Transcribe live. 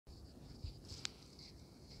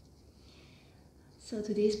So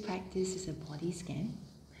today's practice is a body scan,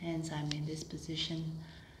 hence I'm in this position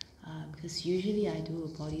because usually I do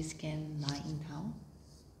a body scan lying down.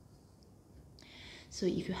 So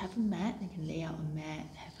if you have a mat, you can lay out a mat,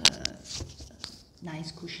 have a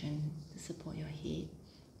nice cushion to support your head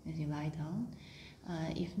as you lie down.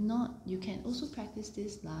 If not, you can also practice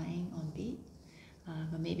this lying on bed,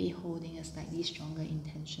 but maybe holding a slightly stronger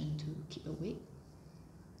intention to keep awake.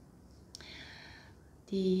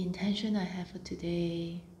 The intention I have for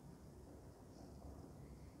today,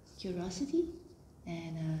 curiosity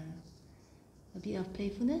and a bit of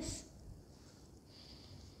playfulness.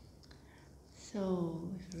 So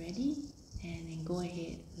if you're ready, and then go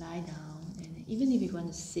ahead, lie down, and even if you want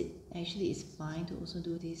to sit, actually it's fine to also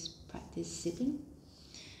do this practice sitting.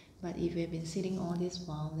 But if you've been sitting all this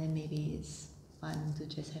while, then maybe it's fun to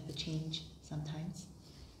just have a change sometimes.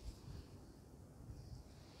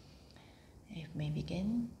 If we may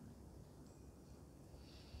begin.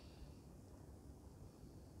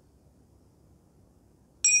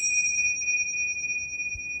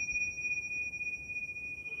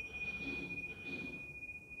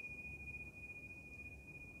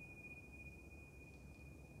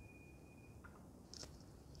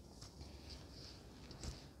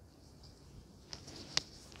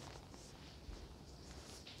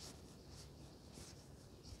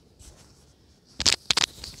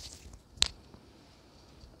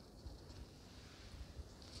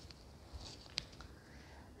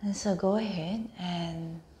 And so go ahead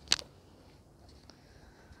and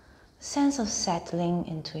sense of settling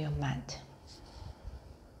into your mat.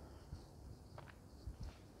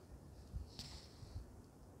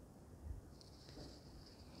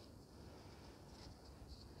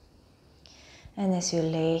 And as you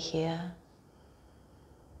lay here,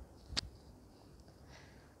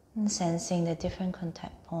 and sensing the different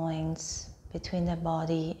contact points between the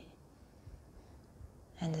body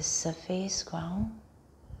and the surface ground.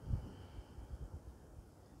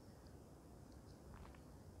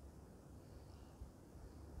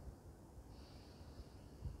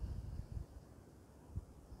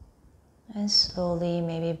 And slowly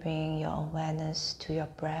maybe bring your awareness to your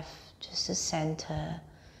breath, just to center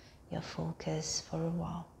your focus for a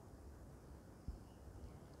while.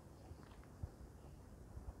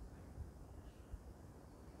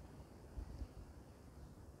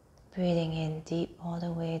 Breathing in deep all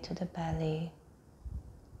the way to the belly.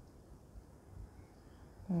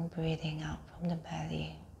 And breathing out from the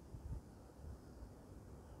belly.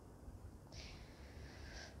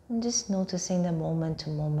 And just noticing the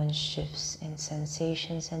moment-to-moment shifts in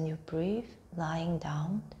sensations and you breathe, lying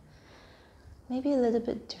down. Maybe a little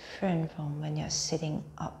bit different from when you're sitting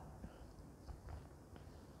up.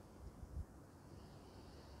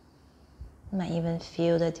 You might even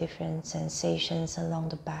feel the different sensations along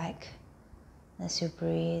the back as you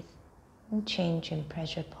breathe and change in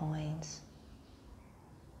pressure points.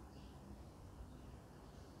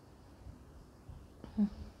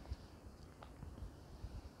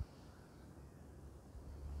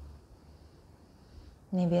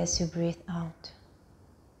 Maybe as you breathe out,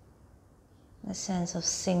 a sense of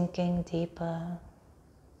sinking deeper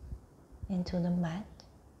into the mat.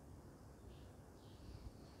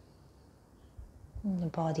 And the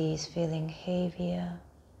body is feeling heavier.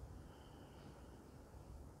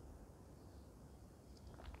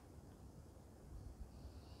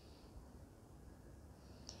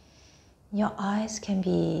 Your eyes can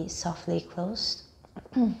be softly closed.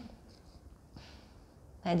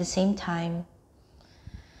 At the same time,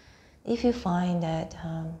 if you find that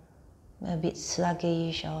a bit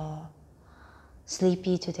sluggish or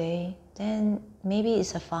sleepy today, then maybe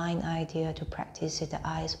it's a fine idea to practice with the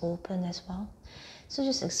eyes open as well. So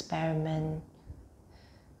just experiment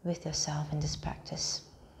with yourself in this practice.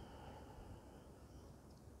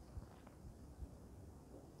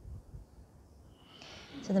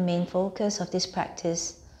 So the main focus of this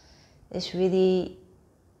practice is really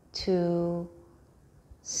to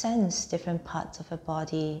sense different parts of the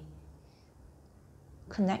body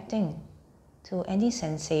connecting to any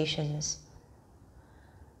sensations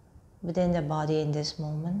within the body in this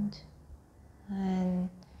moment, and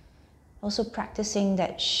also practicing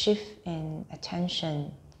that shift in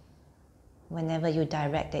attention whenever you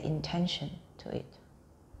direct the intention to it.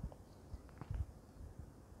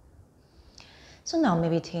 So now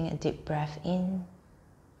maybe taking a deep breath in.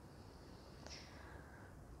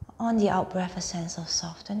 On the out breath, a sense of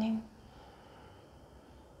softening.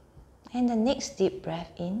 And the next deep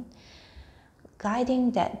breath in,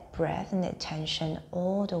 guiding that breath and attention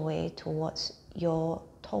all the way towards your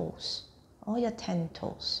toes, all your 10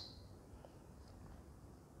 toes.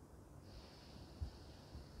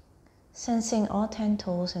 Sensing all 10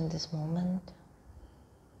 toes in this moment.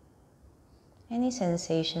 Any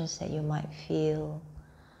sensations that you might feel,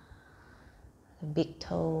 the big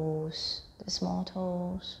toes, the small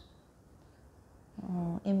toes,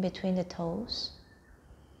 in between the toes.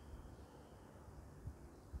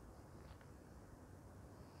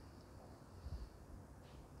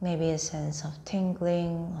 Maybe a sense of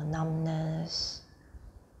tingling or numbness,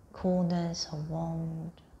 coolness or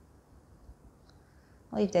warmth.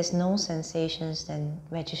 Or if there's no sensations, then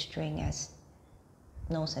registering as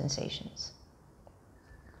no sensations.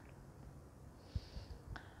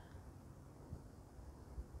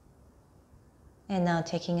 And now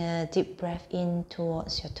taking a deep breath in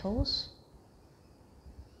towards your toes.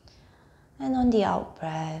 And on the out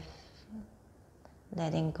breath,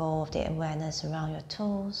 letting go of the awareness around your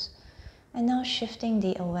toes. And now shifting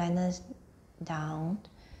the awareness down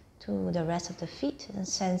to the rest of the feet and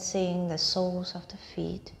sensing the soles of the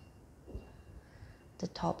feet, the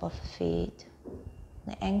top of the feet,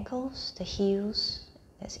 the ankles, the heels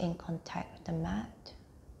that's in contact with the mat.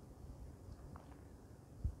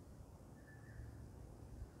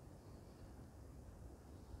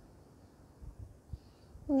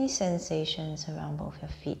 Any sensations around both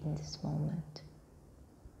your feet in this moment.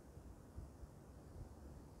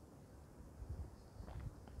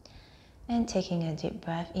 And taking a deep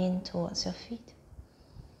breath in towards your feet.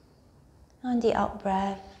 On the out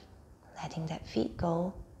breath, letting that feet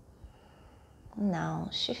go. Now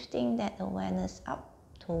shifting that awareness up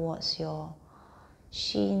towards your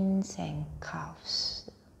shins and calves.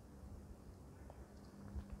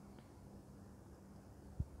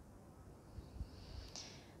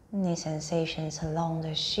 Any sensations along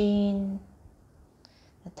the shin,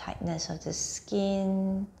 the tightness of the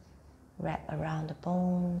skin, wrap around the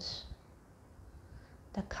bones,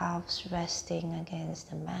 the calves resting against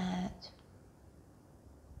the mat.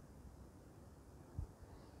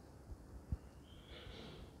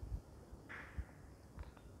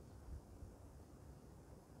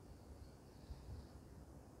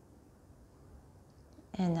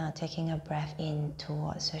 And now taking a breath in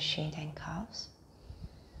towards your shin and calves.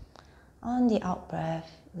 On the out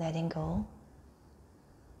breath, letting go.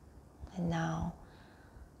 And now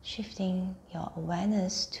shifting your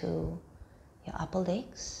awareness to your upper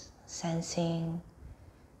legs, sensing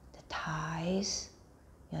the thighs,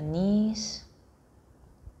 your knees.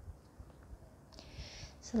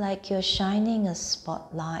 It's like you're shining a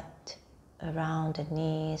spotlight around the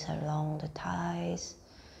knees, along the thighs,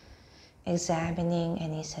 examining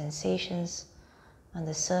any sensations on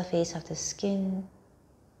the surface of the skin,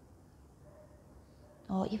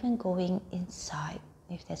 or even going inside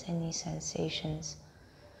if there's any sensations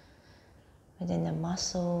within the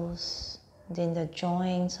muscles, within the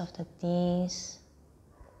joints of the knees.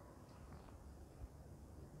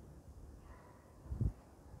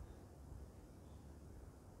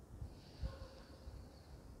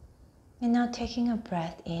 And now taking a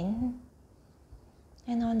breath in,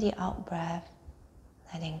 and on the out breath,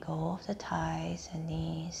 letting go of the thighs and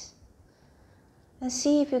knees. And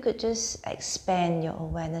see if you could just expand your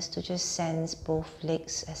awareness to just sense both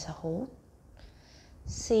legs as a whole.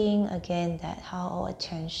 Seeing again that how our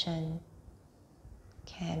attention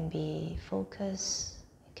can be focused,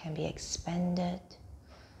 it can be expanded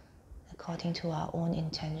according to our own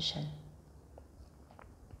intention.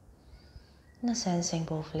 Now sensing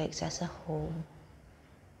both legs as a whole.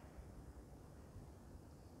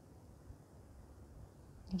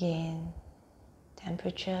 Again,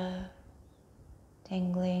 temperature,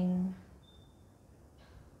 tingling,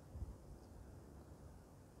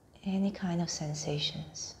 any kind of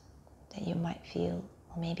sensations that you might feel,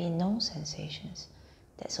 or maybe no sensations.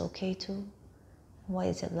 That's okay too. What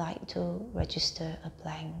is it like to register a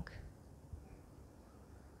blank?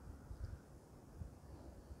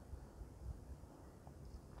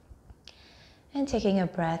 And taking a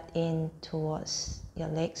breath in towards your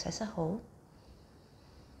legs as a whole.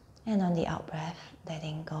 And on the out breath,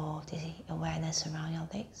 letting go of the awareness around your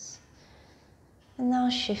legs. And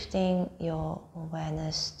now shifting your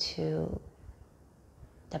awareness to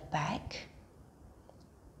the back.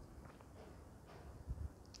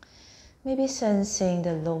 Maybe sensing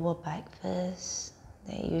the lower back first.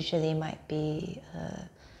 There usually might be a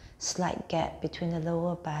slight gap between the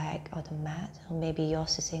lower back or the mat, or maybe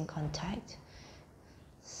yours is in contact.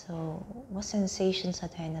 So what sensations are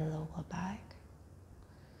there in the lower back?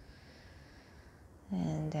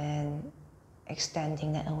 And then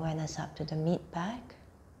extending that awareness up to the mid back,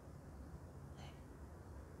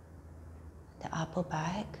 the upper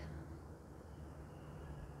back,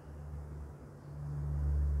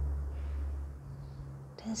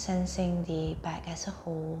 then sensing the back as a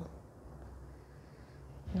whole,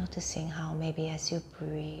 Noticing how maybe as you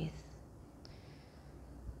breathe,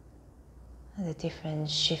 the different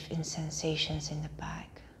shift in sensations in the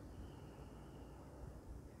back.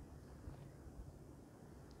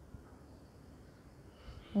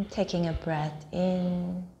 And taking a breath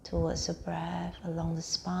in towards the breath along the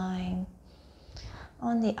spine.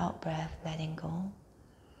 On the out breath, letting go.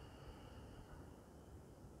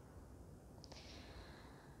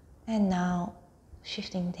 And now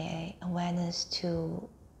shifting the awareness to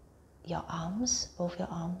your arms, both your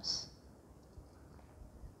arms.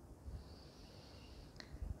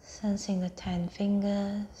 Sensing the 10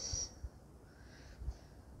 fingers.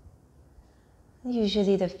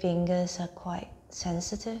 Usually the fingers are quite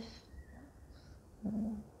sensitive.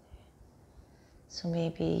 So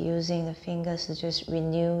maybe using the fingers to just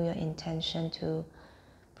renew your intention to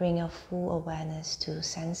bring your full awareness to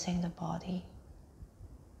sensing the body.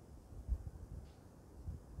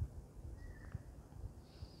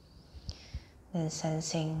 Then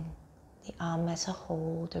sensing the arm as a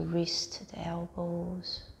whole, the wrist, the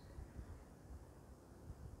elbows.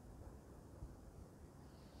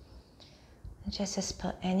 And just as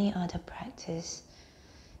per any other practice,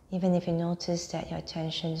 even if you notice that your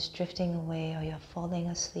attention is drifting away or you're falling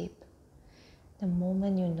asleep, the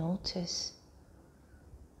moment you notice,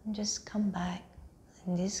 just come back.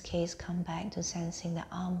 In this case, come back to sensing the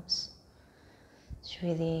arms. It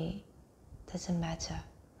really doesn't matter.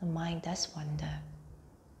 The mind does wander.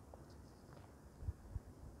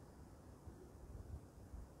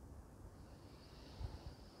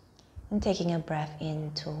 And taking a breath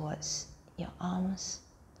in towards your arms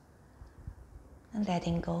and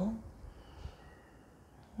letting go.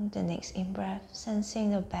 And the next in-breath, sensing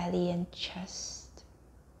the belly and chest.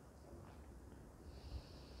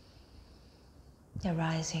 The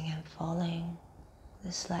rising and falling,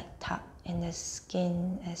 the slight tug in the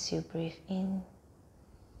skin as you breathe in.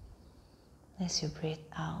 As you breathe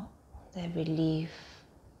out, the relief,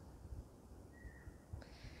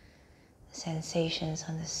 the sensations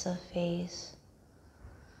on the surface,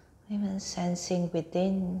 even sensing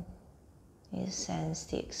within, you sense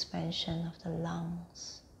the expansion of the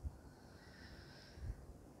lungs,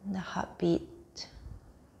 the heartbeat,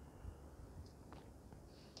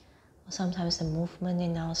 or sometimes the movement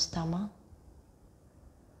in our stomach.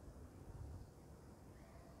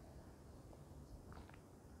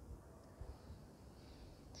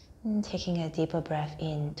 And taking a deeper breath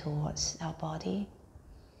in towards our body.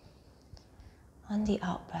 On the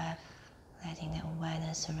out breath, letting the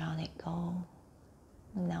awareness around it go.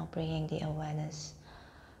 And now bringing the awareness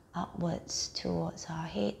upwards towards our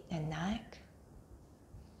head and neck.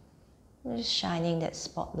 Just shining that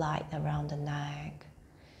spotlight around the neck.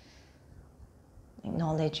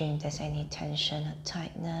 Acknowledging if there's any tension or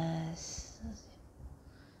tightness.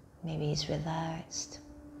 Maybe it's relaxed.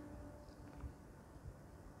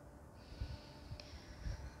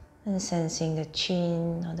 And sensing the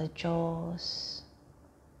chin or the jaws,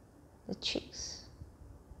 the cheeks,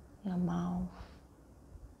 your mouth,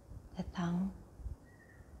 the tongue.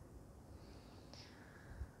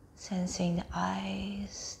 Sensing the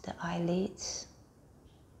eyes, the eyelids,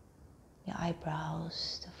 your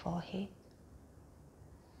eyebrows, the forehead,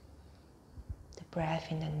 the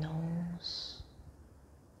breath in the nose,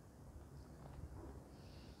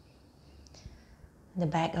 the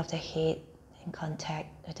back of the head in contact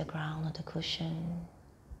with the ground or the cushion.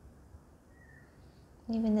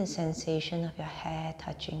 Even the sensation of your hair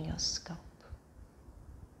touching your scalp.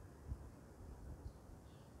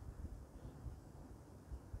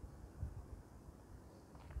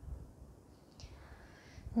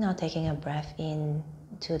 Now taking a breath in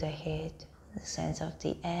to the head, the sense of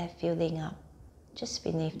the air filling up just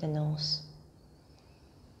beneath the nose.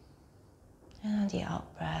 And on the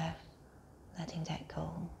out breath, letting that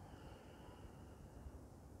go.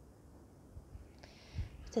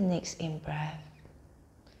 The next in-breath,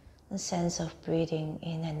 the sense of breathing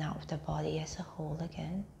in and out of the body as a whole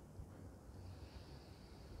again.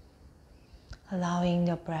 Allowing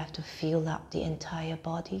your breath to fill up the entire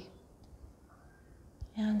body.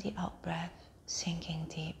 And the out breath, sinking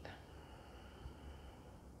deep.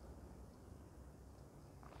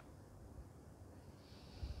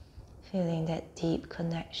 Feeling that deep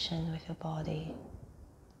connection with your body.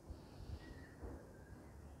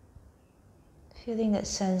 Feeling that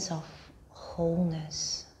sense of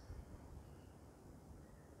wholeness,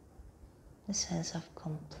 the sense of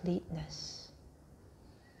completeness.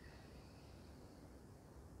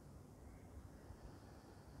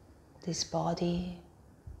 This body,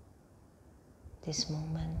 this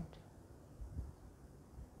moment,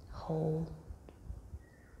 whole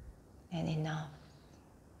and enough.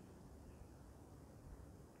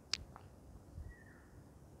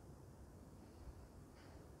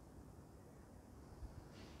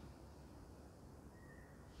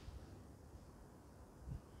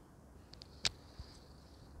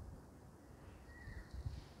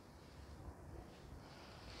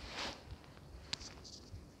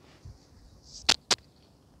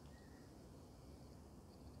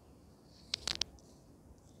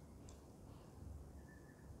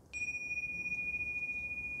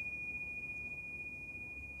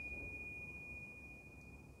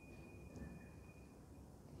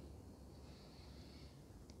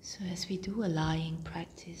 So as we do a lying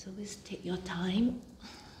practice, always take your time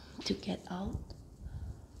to get out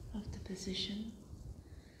of the position.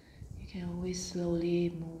 You can always slowly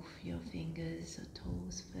move your fingers or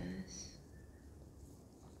toes first.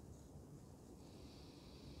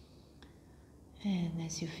 And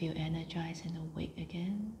as you feel energized and awake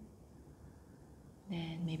again,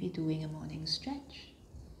 then maybe doing a morning stretch.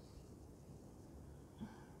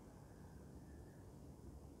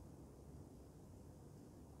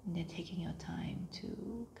 And then taking your time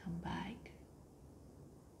to come back,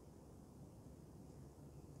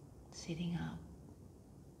 sitting up,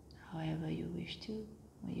 however you wish to,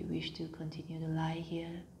 or you wish to continue to lie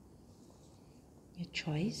here, your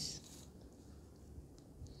choice.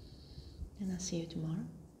 And I'll see you tomorrow.